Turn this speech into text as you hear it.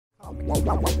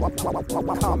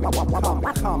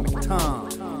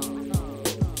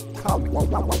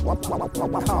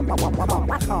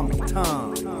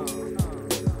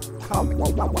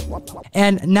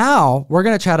And now we're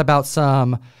going to chat about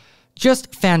some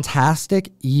just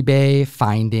fantastic eBay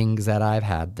findings that I've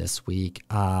had this week.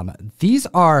 These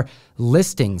are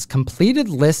listings, completed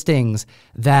listings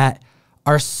that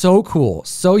are so cool,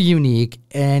 so unique,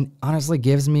 and honestly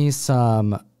gives me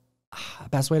some,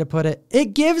 best way to put it,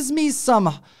 it gives me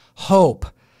some hope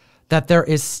that there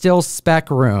is still spec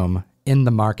room in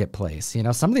the marketplace. You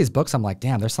know, some of these books I'm like,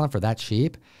 damn, they're selling for that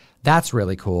cheap. That's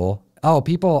really cool. Oh,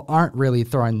 people aren't really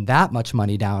throwing that much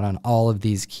money down on all of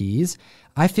these keys.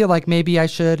 I feel like maybe I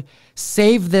should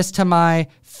save this to my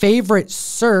favorite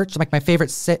search, like my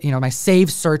favorite, my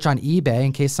save search on eBay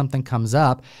in case something comes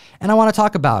up. And I want to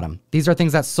talk about them. These are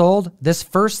things that sold. This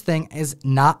first thing is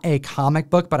not a comic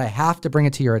book, but I have to bring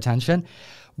it to your attention.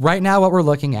 Right now, what we're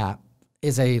looking at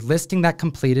is a listing that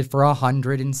completed for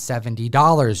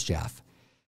 $170, Jeff.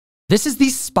 This is the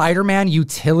Spider-Man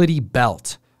utility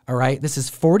belt. All right, this is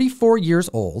 44 years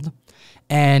old.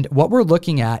 And what we're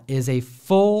looking at is a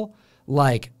full,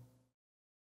 like,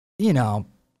 you know,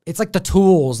 it's like the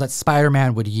tools that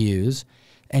Spider-Man would use.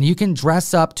 And you can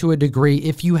dress up to a degree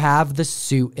if you have the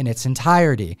suit in its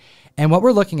entirety. And what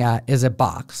we're looking at is a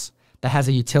box that has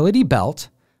a utility belt,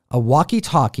 a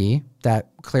walkie-talkie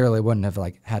that clearly wouldn't have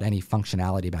like had any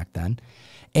functionality back then,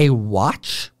 a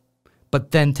watch,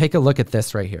 but then take a look at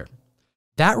this right here.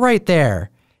 That right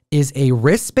there is a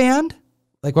wristband.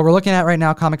 Like what we're looking at right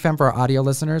now, Comic Fam, for our audio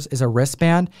listeners, is a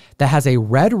wristband that has a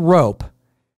red rope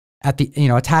at the,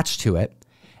 attached to it.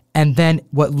 And then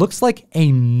what looks like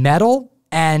a metal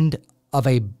end of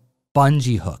a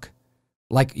bungee hook.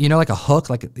 Like, like a hook,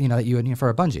 like, that you would need for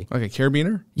a bungee. Like a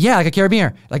carabiner? Yeah, like a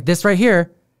carabiner. Like this right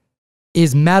here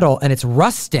is metal and it's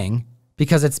rusting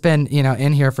because it's been,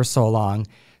 in here for so long.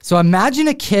 So imagine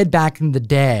a kid back in the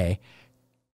day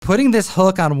putting this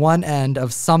hook on one end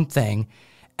of something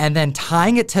and then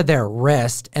tying it to their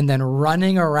wrist and then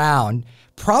running around,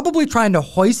 probably trying to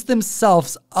hoist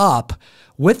themselves up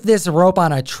with this rope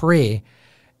on a tree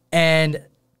and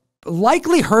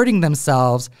likely hurting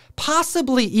themselves,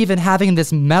 possibly even having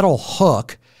this metal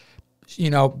hook,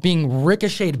 being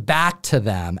ricocheted back to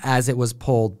them as it was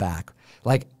pulled back.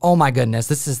 Like, oh my goodness,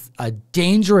 this is a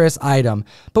dangerous item,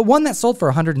 but one that sold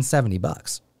for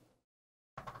 $170.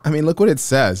 I mean, look what it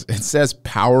says. It says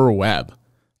power web,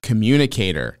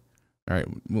 communicator. All right,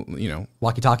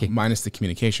 walkie-talkie. Minus the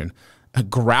communication. A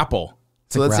grapple.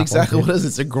 So that's exactly what it is.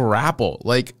 It's a grapple.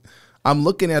 Like, I'm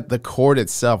looking at the cord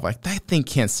itself. Like, that thing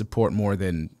can't support more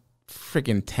than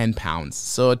freaking 10 pounds.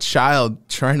 So a child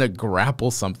trying to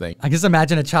grapple something. I just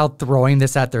imagine a child throwing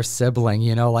this at their sibling,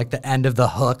 like the end of the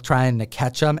hook, trying to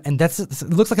catch them. And it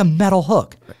looks like a metal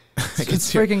hook.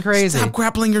 It's freaking crazy. Stop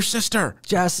grappling your sister.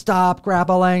 Just stop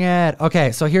grappling it.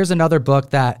 Okay, so here's another book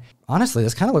that, honestly,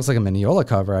 this kind of looks like a Mignolo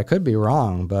cover. I could be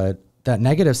wrong, but that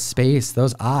negative space,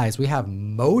 those eyes. We have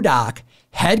MODOK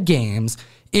Head Games,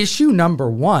 issue number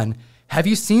 1. Have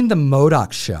you seen the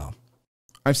MODOK show?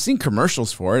 I've seen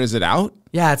commercials for it. Is it out?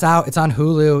 Yeah, it's out. It's on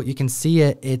Hulu. You can see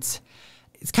it. It's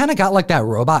kind of got like that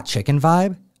Robot Chicken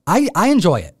vibe. I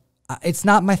enjoy it. It's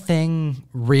not my thing,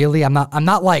 really. I'm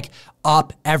not like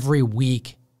up every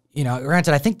week.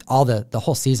 Granted, I think the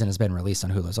whole season has been released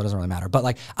on Hulu, so it doesn't really matter. But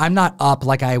like, I'm not up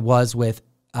like I was with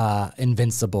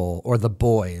Invincible or The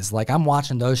Boys. Like, I'm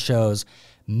watching those shows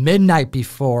midnight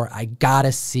before. I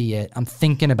gotta see it. I'm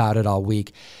thinking about it all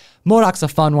week. MODOK's a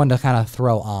fun one to kind of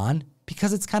throw on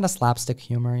because it's kind of slapstick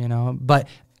humor, But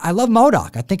I love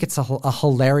MODOK. I think it's a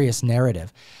hilarious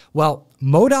narrative. Well,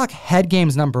 MODOK Head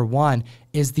Games number 1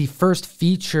 is the first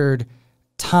featured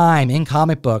time in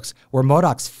comic books where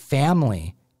MODOK's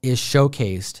family is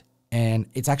showcased, and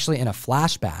it's actually in a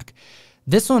flashback.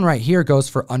 This one right here goes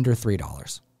for under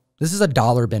 $3. This is a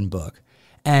dollar bin book.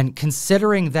 And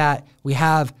considering that we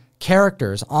have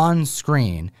characters on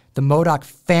screen, the MODOK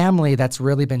family that's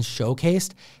really been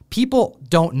showcased, people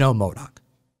don't know MODOK.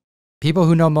 People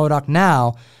who know MODOK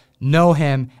now know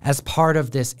him as part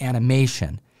of this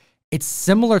animation. It's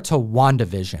similar to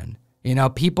WandaVision.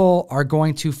 People are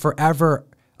going to forever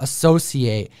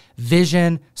associate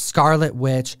Vision, Scarlet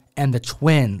Witch, and the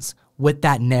twins with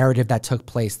that narrative that took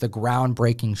place, the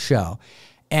groundbreaking show.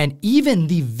 And even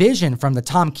the Vision from the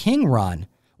Tom King run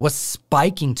was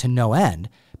spiking to no end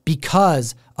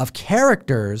because of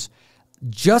characters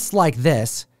just like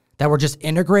this that were just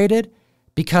integrated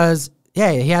because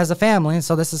yeah, he has a family, and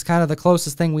so this is kind of the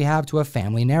closest thing we have to a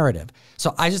family narrative.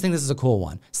 So I just think this is a cool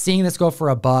one. Seeing this go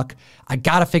for $1, I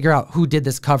got to figure out who did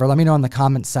this cover. Let me know in the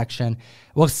comments section.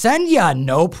 We'll send you a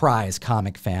no prize,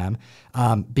 Comic Fam,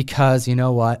 because you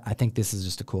know what? I think this is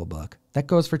just a cool book. That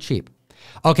goes for cheap.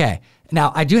 Okay,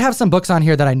 now I do have some books on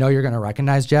here that I know you're going to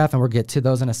recognize, Jeff, and we'll get to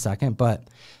those in a second, but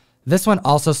this one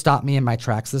also stopped me in my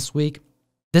tracks this week.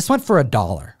 This went for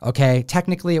 $1, okay?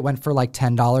 Technically, it went for like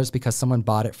 $10 because someone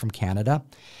bought it from Canada.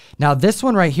 Now, this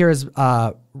one right here is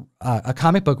a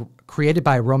comic book created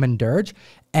by Roman Dirge,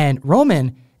 and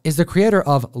Roman is the creator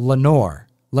of Lenore.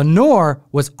 Lenore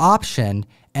was optioned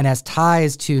and has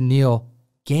ties to Neil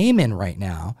Gaiman right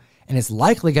now, and it's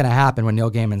likely going to happen when Neil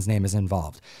Gaiman's name is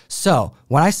involved. So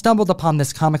when I stumbled upon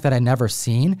this comic that I'd never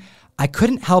seen, I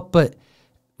couldn't help but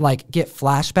like get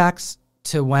flashbacks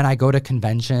to when I go to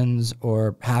conventions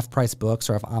or half-price books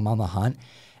or if I'm on the hunt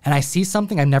and I see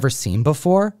something I've never seen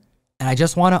before and I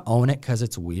just want to own it because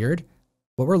it's weird.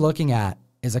 What we're looking at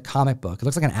is a comic book. It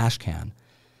looks like an ash can.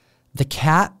 The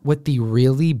cat with the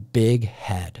really big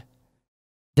head.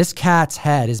 This cat's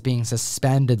head is being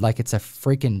suspended like it's a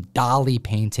freaking dolly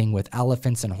painting with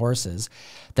elephants and horses.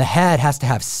 The head has to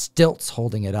have stilts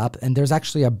holding it up, and there's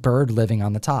actually a bird living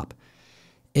on the top.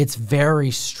 It's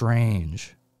very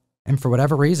strange. And for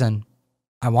whatever reason,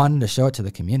 I wanted to show it to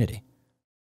the community.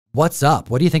 What's up?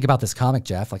 What do you think about this comic,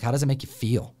 Jeff? Like, how does it make you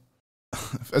feel?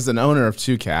 As an owner of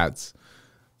 2 cats,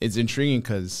 it's intriguing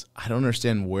because I don't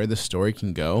understand where the story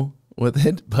can go with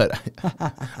it, but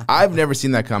I've never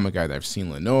seen that comic either. I've seen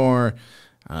Lenore,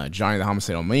 Johnny the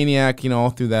Homicidal Maniac, you know,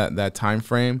 all through that time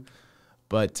frame.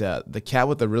 But the cat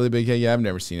with the really big head, yeah, I've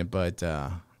never seen it, but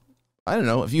I don't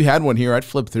know. If you had one here, I'd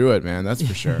flip through it, man. That's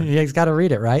for sure. Yeah, he's got to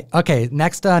read it, right? Okay,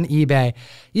 next on eBay.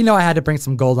 You know I had to bring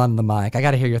some gold on the mic. I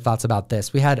got to hear your thoughts about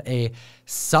this. We had a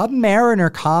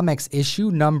Submariner Comics issue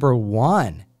number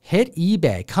 1 hit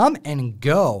eBay. Come and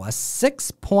go. A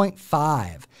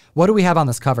 6.5. What do we have on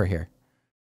this cover here?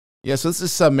 Yeah, so this is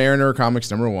Submariner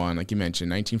Comics number 1, like you mentioned,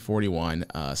 1941.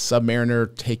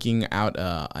 Submariner taking out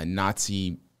a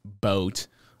Nazi boat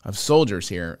of soldiers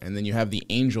here, and then you have the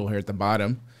Angel here at the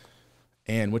bottom.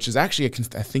 And which is actually,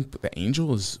 I think the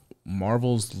Angel is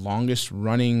Marvel's longest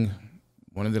running,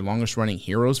 one of the longest running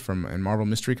heroes in Marvel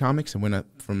Mystery Comics. And went up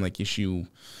from like issue,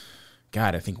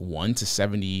 I think 1 to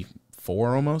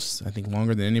 74 almost. I think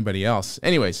longer than anybody else.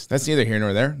 Anyways, that's neither here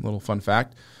nor there. Little fun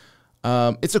fact.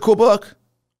 It's a cool book.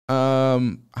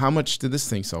 How much did this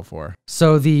thing sell for?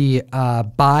 So the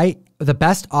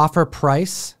best offer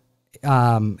price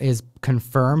is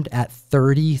confirmed at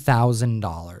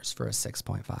 $30,000 for a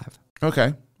 6.5.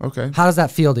 Okay. How does that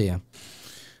feel to you?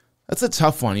 That's a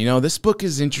tough one. You know, this book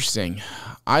is interesting.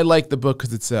 I like the book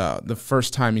because it's the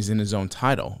first time he's in his own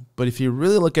title. But if you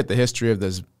really look at the history of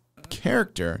this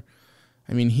character,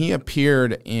 I mean, he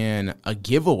appeared in a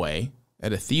giveaway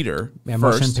at a theater. Yeah,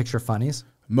 Motion Picture Funnies.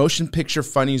 Motion Picture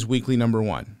Funnies Weekly number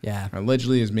 1. Yeah.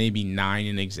 Allegedly is maybe 9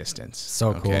 in existence.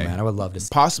 So cool, man. I would love to see.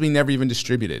 Possibly never even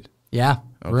distributed. Yeah.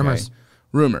 Okay.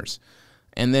 Rumors.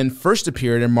 And then first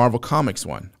appeared in Marvel Comics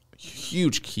 1.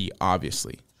 Huge key,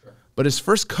 obviously. Sure. But his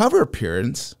first cover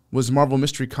appearance was Marvel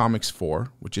Mystery Comics 4,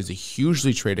 which is a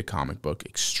hugely traded comic book,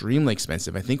 extremely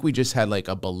expensive. I think we just had like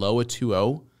a below a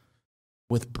 2.0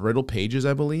 with brittle pages,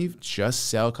 I believe, just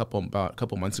sell about a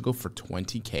couple months ago for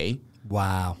 $20K.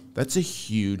 Wow. That's a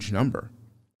huge number.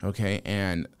 Okay.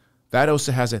 And that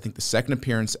also has, I think, the second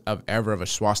appearance ever of a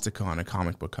swastika on a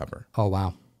comic book cover. Oh,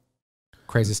 wow.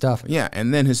 Crazy stuff. Yeah.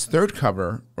 And then his third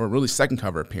cover, or really second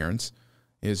cover appearance,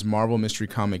 is Marvel Mystery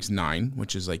Comics 9,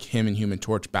 which is like him and Human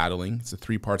Torch battling. It's a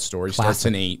 3-part story. Classic. Starts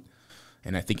in 8,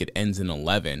 and I think it ends in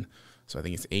 11. So I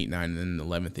think it's 8, 9, and then the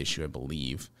 11th issue, I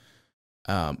believe.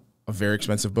 A very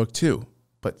expensive book, too.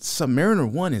 But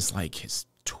Submariner 1 is like his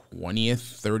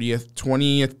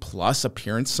 20th plus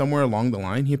appearance somewhere along the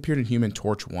line. He appeared in Human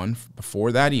Torch 1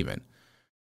 before that even.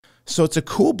 So it's a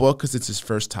cool book because it's his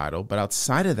first title. But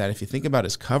outside of that, if you think about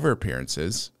his cover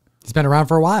appearances, he's been around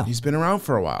for a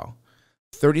while.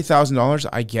 $30,000,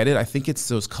 I get it. I think it's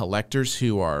those collectors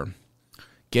who are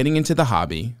getting into the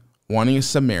hobby, wanting a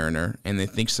Submariner, and they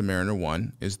think Submariner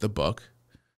 1 is the book.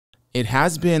 It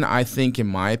has been, I think, in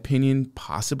my opinion,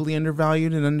 possibly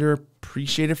undervalued and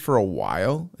underappreciated for a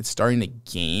while. It's starting to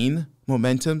gain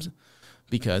momentum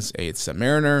because, A, it's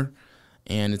Submariner,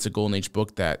 and it's a Golden Age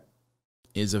book that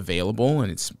is available, and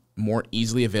it's more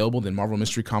easily available than Marvel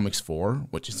Mystery Comics 4,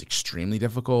 which is extremely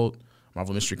difficult.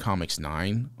 Marvel Mystery Comics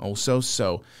 9 also.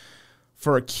 So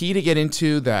for a key to get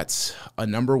into that's a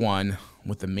number 1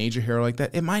 with a major hero like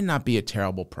that, it might not be a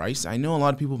terrible price. I know a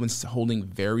lot of people have been holding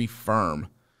very firm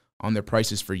on their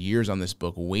prices for years on this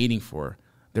book, waiting for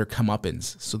their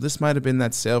comeuppance. So this might have been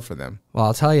that sale for them. Well,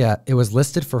 I'll tell you, it was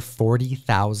listed for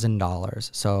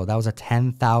 $40,000. So that was a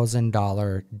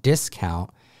 $10,000 discount,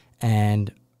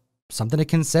 and something to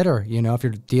consider. You know, if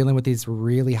you're dealing with these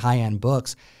really high-end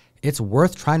books, it's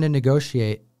worth trying to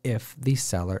negotiate if the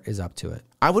seller is up to it.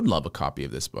 I would love a copy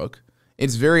of this book.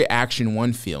 It's very Action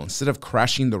 1 feel. Instead of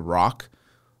crashing the rock,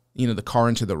 you know, the car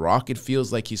into the rock, it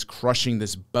feels like he's crushing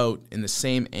this boat in the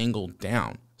same angle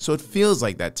down. So it feels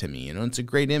like that to me, you know, it's a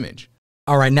great image.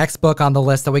 All right, next book on the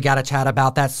list that we got to chat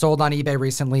about that sold on eBay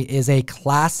recently is a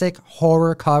classic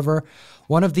horror cover.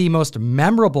 One of the most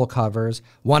memorable covers,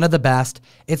 one of the best.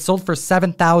 It sold for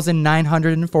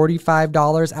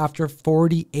 $7,945 after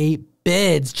 48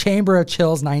 bids. Chamber of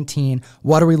Chills 19.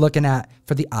 What are we looking at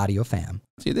for the audio fam?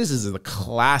 See, this is the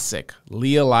classic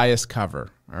Lee Elias cover.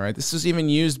 All right, this was even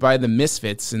used by the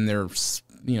Misfits in their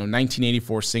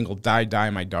 1984 single Die Die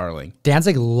My Darling.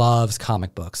 Danzig loves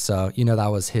comic books, so you know that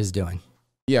was his doing.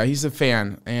 Yeah, he's a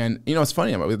fan, and you know it's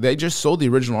funny. They just sold the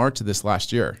original art to this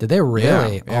last year. Did they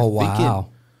really? Yeah, oh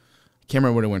wow! I can't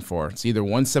remember what it went for. It's either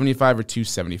 $175 or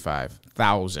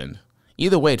 $275,000.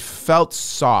 Either way, it felt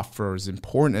soft for as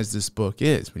important as this book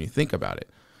is when you think about it.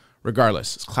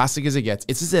 Regardless, as classic as it gets,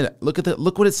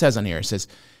 look what it says on here. It says,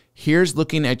 "Here's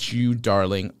looking at you,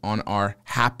 darling, on our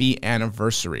happy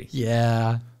anniversary."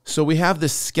 Yeah. So we have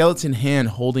this skeleton hand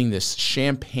holding this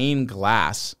champagne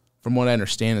glass, from what I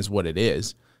understand is what it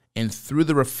is. And through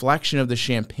the reflection of the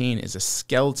champagne is a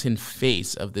skeleton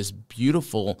face of this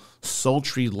beautiful,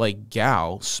 sultry-like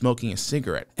gal smoking a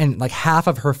cigarette. And like half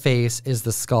of her face is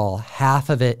the skull. Half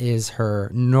of it is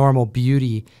her normal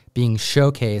beauty being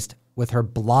showcased with her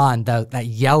blonde, that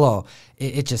yellow.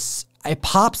 It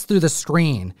pops through the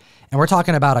screen. And we're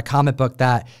talking about a comic book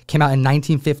that came out in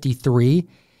 1953,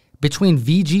 between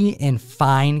VG and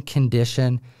fine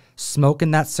condition,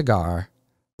 smoking that cigar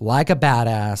like a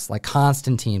badass, like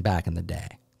Constantine back in the day.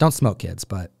 Don't smoke, kids,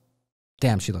 but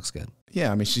damn, she looks good.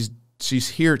 Yeah, I mean, she's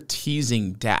here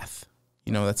teasing death.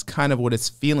 You know, that's kind of what it's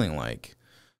feeling like.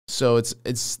 So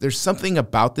there's something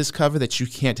about this cover that you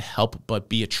can't help but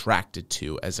be attracted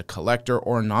to as a collector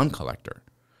or a non-collector.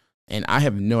 And I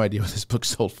have no idea what this book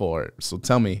sold for. So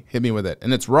tell me, hit me with it.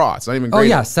 And it's raw. It's not even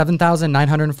graded. Oh yeah,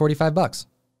 $7,945.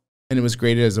 And it was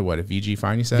graded as a what? A VG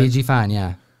fine, you said? VG fine,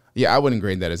 yeah. Yeah, I wouldn't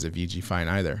grade that as a VG fine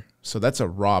either. So that's a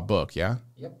raw book, yeah?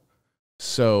 Yep.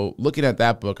 So looking at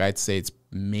that book, I'd say it's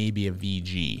maybe a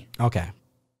VG. Okay.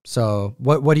 So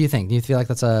what do you think? Do you feel like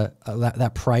that's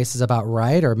that price is about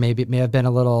right, or maybe it may have been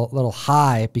a little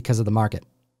high because of the market?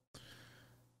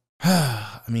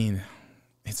 I mean,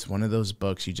 it's one of those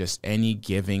books any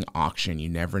giving auction, you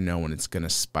never know when it's going to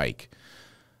spike.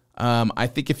 I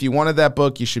think if you wanted that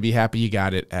book, you should be happy you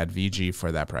got it at VG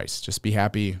for that price. Just be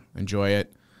happy, enjoy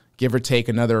it. Give or take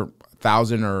another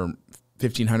 1,000 or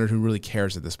 1,500. Who really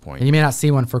cares at this point? And you may not see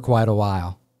one for quite a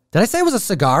while. Did I say it was a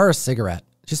cigar or a cigarette?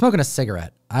 She's smoking a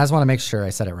cigarette. I just want to make sure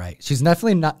I said it right. She's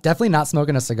definitely not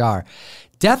smoking a cigar.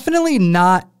 Definitely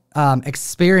not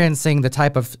experiencing the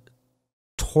type of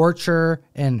torture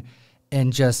and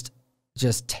just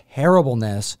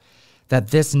terribleness that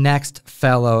this next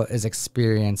fellow is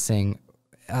experiencing.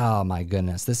 Oh my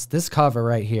goodness. This cover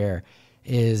right here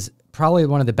is probably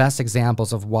one of the best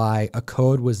examples of why a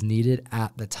code was needed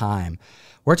at the time.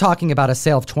 We're talking about a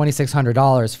sale of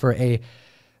 $2,600 for a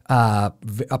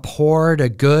poured, a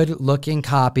good-looking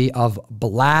copy of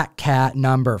Black Cat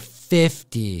number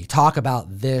 50. Talk about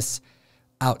this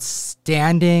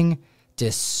outstanding,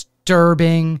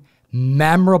 disturbing,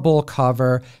 memorable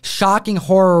cover. Shocking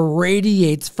horror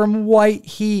radiates from white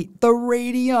heat. The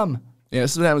radium. Yeah,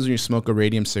 this is what happens when you smoke a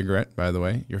radium cigarette, by the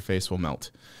way. Your face will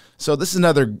melt. So this is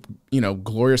another,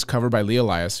 glorious cover by Lee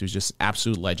Elias, who's just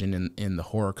absolute legend in the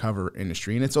horror cover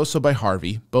industry. And it's also by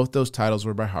Harvey. Both those titles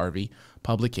were by Harvey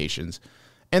Publications.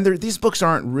 And these books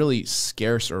aren't really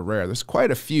scarce or rare. There's quite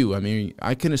a few. I mean,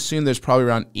 I can assume there's probably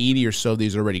around 80 or so of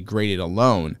these already graded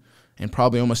alone, and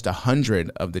probably almost 100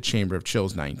 of the Chamber of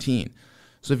Chills 19.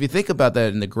 So if you think about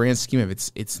that in the grand scheme of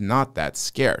it, it's not that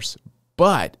scarce.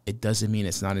 But it doesn't mean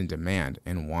it's not in demand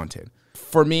and wanted.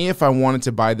 For me, if I wanted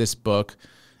to buy this book,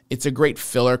 it's a great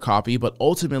filler copy, but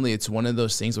ultimately it's one of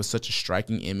those things with such a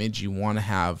striking image, you want to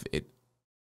have it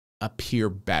appear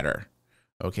better.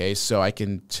 Okay, so I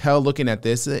can tell looking at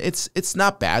this, it's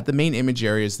not bad. The main image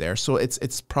area is there, so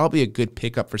it's probably a good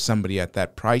pickup for somebody at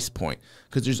that price point,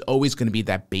 because there's always going to be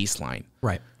that baseline.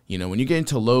 Right. When you get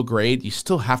into low grade, you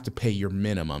still have to pay your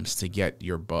minimums to get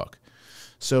your book.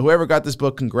 So whoever got this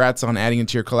book, congrats on adding it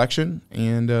to your collection,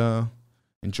 and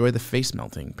enjoy the face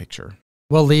melting picture.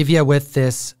 We'll leave you with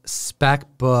this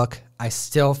Spec book. I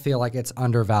still feel like it's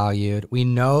undervalued. We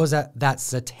know that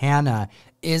Zatanna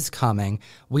is coming.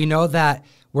 We know that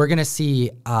we're going to see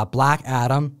Black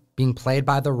Adam being played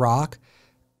by The Rock,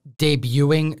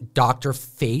 debuting Dr.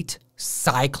 Fate,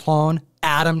 Cyclone,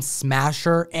 Atom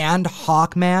Smasher, and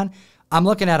Hawkman. I'm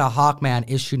looking at a Hawkman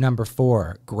issue number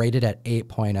 4, graded at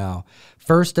 8.0.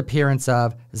 First appearance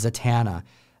of Zatanna.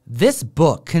 This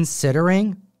book,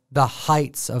 considering the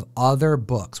heights of other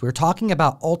books, we're talking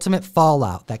about Ultimate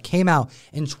Fallout that came out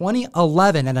in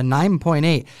 2011 at a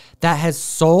 9.8 that has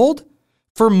sold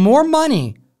for more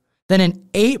money than an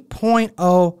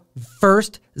 8.0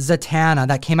 first Zatanna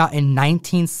that came out in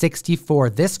 1964.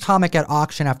 This comic at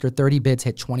auction after 30 bids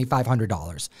hit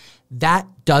 $2,500. That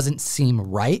doesn't seem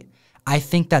right. I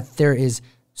think that there is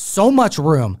so much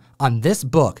room on this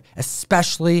book,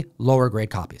 especially lower grade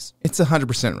copies. It's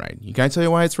 100% right. You can I tell you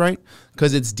why it's right?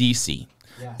 Because it's DC.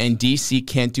 Yes. And DC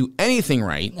can't do anything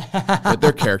right with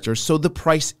their characters, so the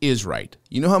price is right.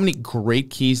 You know how many great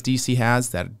keys DC has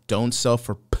that don't sell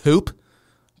for poop?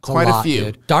 Quite a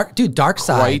few. Dude,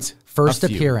 Darkseid first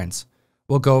appearance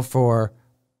will go for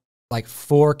like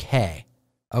 $4K.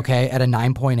 Okay, at a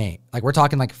 9.8. Like, we're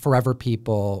talking like Forever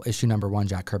People, issue number 1,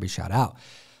 Jack Kirby, shout out.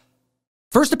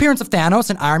 First appearance of Thanos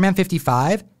in Iron Man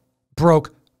 55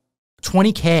 broke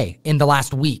 20K in the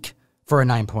last week for a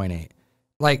 9.8.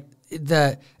 Like,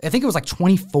 I think it was like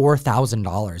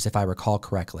 $24,000 if I recall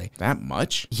correctly. That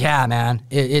much? Yeah, man.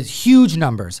 It's huge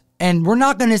numbers. And we're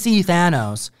not going to see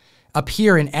Thanos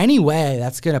appear in any way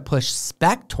that's going to push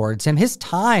Spec towards him. His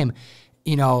time,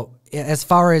 you know, as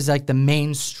far as like the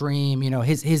mainstream, you know,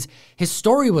 his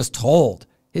story was told.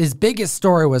 His biggest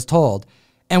story was told.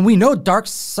 And we know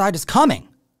Darkseid is coming.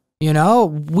 You know,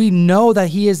 we know that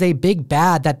he is a big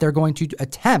bad that they're going to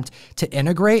attempt to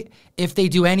integrate if they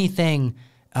do anything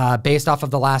based off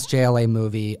of the last JLA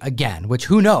movie again, which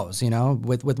who knows, you know,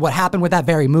 with what happened with that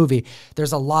very movie,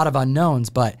 there's a lot of unknowns,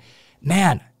 but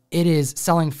man, it is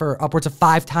selling for upwards of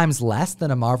 5 times less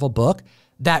than a Marvel book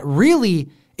that really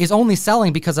is only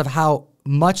selling because of how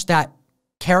much that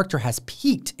character has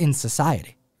peaked in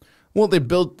society. Well,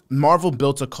 Marvel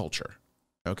built a culture,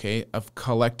 okay, of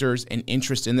collectors and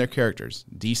interest in their characters.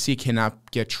 DC cannot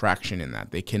get traction in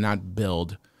that. They cannot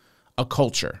build a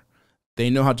culture. They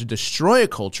know how to destroy a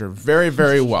culture very,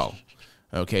 very well.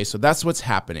 Okay, so that's what's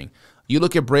happening. You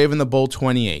look at Brave and the Bold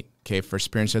 28, okay, first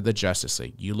appearance of the Justice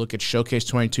League. You look at Showcase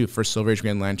 22 for Silver Age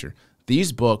Green Lantern.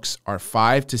 These books are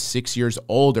 5 to 6 years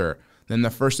older than the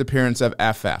first appearance of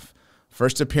FF,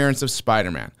 first appearance of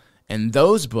Spider-Man. And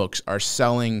those books are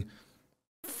selling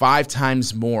 5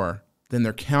 times more than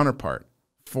their counterpart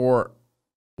for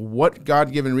what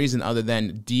God-given reason other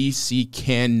than DC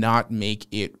cannot make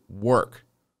it work.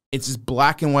 It's as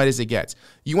black and white as it gets.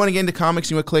 You want to get into comics,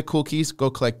 you want to collect cool keys, go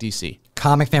collect DC.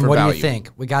 Comic fan, what do you think?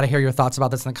 We got to hear your thoughts about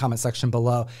this in the comment section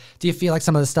below. Do you feel like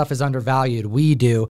some of this stuff is undervalued? We do.